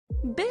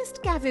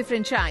Best cafe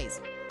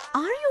franchise.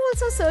 Are you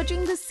also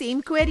searching the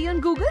same query on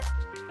Google?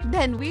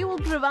 Then we will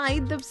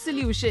provide the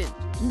solution,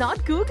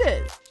 not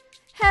Google.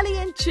 Heli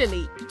and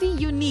Chili, the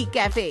unique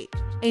cafe.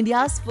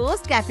 India's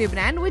first cafe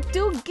brand with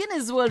 2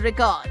 Guinness World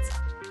Records.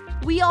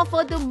 We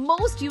offer the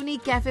most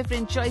unique cafe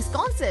franchise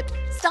concept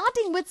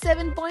starting with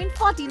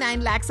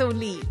 7.49 lakhs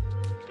only.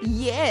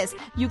 Yes,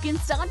 you can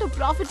start a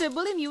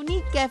profitable and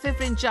unique cafe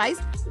franchise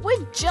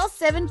with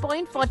just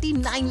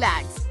 7.49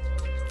 lakhs.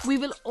 We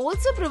will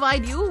also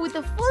provide you with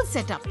a full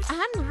setup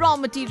and raw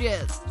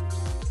materials.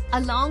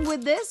 Along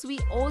with this, we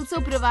also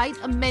provide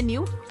a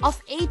menu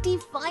of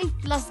 85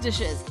 plus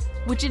dishes,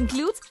 which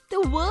includes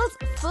the world's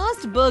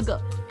first burger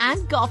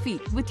and coffee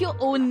with your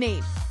own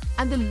name,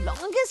 and the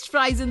longest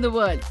fries in the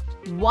world,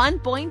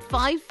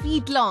 1.5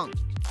 feet long,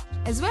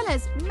 as well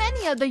as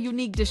many other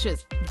unique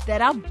dishes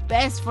that are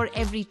best for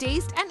every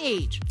taste and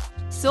age.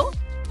 So,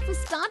 for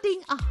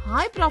starting a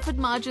high profit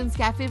margins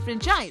cafe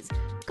franchise,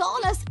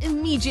 call us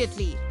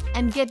immediately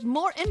and get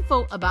more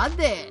info about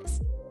this.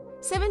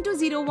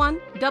 7201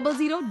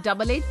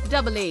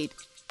 008888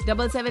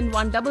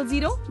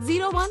 77100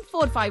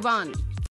 01451.